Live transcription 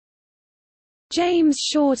James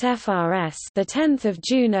Short FRS, the 10th of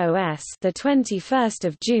June OS, the 21st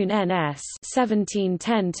of June NS,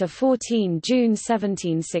 1710 to 14 June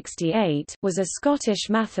 1768, was a Scottish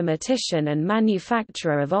mathematician and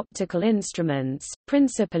manufacturer of optical instruments,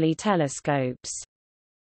 principally telescopes.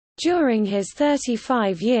 During his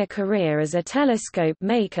 35-year career as a telescope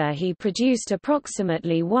maker, he produced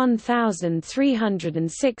approximately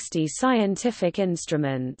 1,360 scientific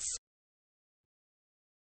instruments.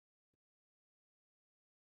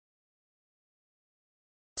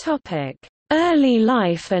 Early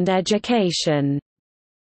life and education.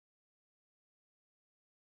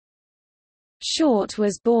 Short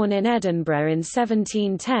was born in Edinburgh in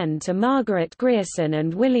 1710 to Margaret Grierson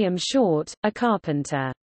and William Short, a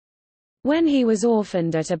carpenter. When he was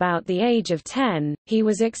orphaned at about the age of 10, he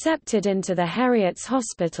was accepted into the Heriot's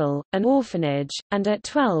Hospital, an orphanage, and at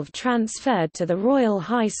 12 transferred to the Royal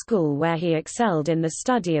High School where he excelled in the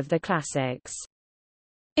study of the classics.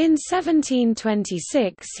 In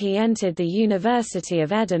 1726 he entered the University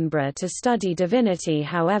of Edinburgh to study divinity.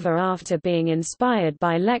 However, after being inspired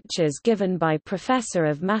by lectures given by Professor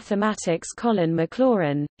of Mathematics Colin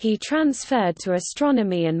Maclaurin, he transferred to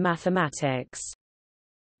astronomy and mathematics.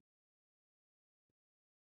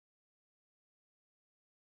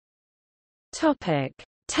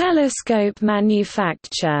 Telescope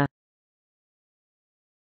manufacture.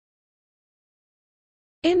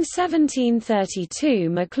 In 1732,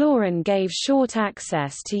 Maclaurin gave Short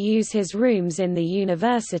access to use his rooms in the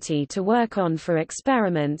university to work on for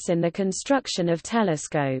experiments in the construction of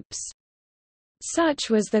telescopes.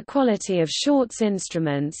 Such was the quality of Short's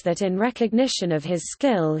instruments that in recognition of his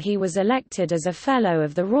skill he was elected as a Fellow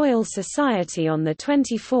of the Royal Society on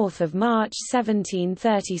 24 March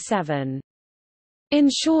 1737. In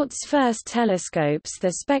Short's first telescopes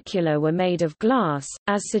the specula were made of glass,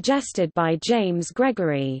 as suggested by James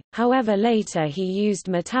Gregory, however later he used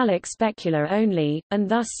metallic specula only, and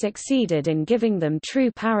thus succeeded in giving them true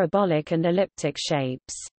parabolic and elliptic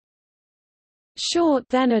shapes. Short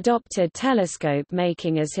then adopted telescope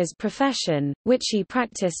making as his profession, which he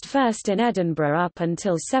practiced first in Edinburgh up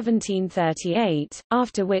until 1738,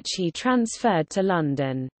 after which he transferred to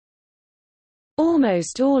London.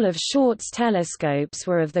 Almost all of Short's telescopes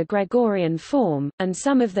were of the Gregorian form, and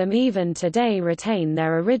some of them even today retain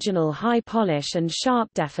their original high polish and sharp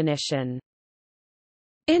definition.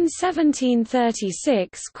 In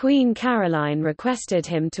 1736 Queen Caroline requested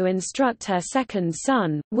him to instruct her second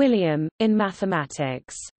son, William, in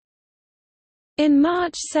mathematics. In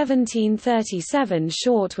March 1737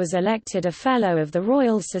 Short was elected a Fellow of the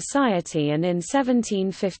Royal Society and in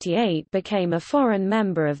 1758 became a foreign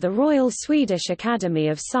member of the Royal Swedish Academy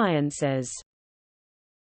of Sciences.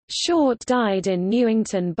 Short died in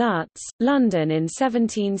Newington Butts, London in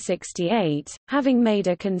 1768, having made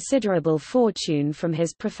a considerable fortune from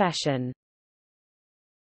his profession.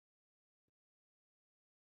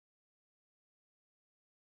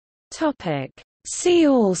 See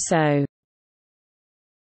also: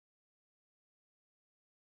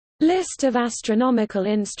 List of astronomical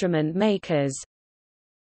instrument makers,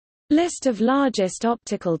 List of largest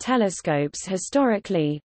optical telescopes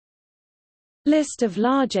historically, List of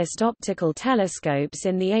largest optical telescopes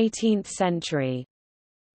in the 18th century.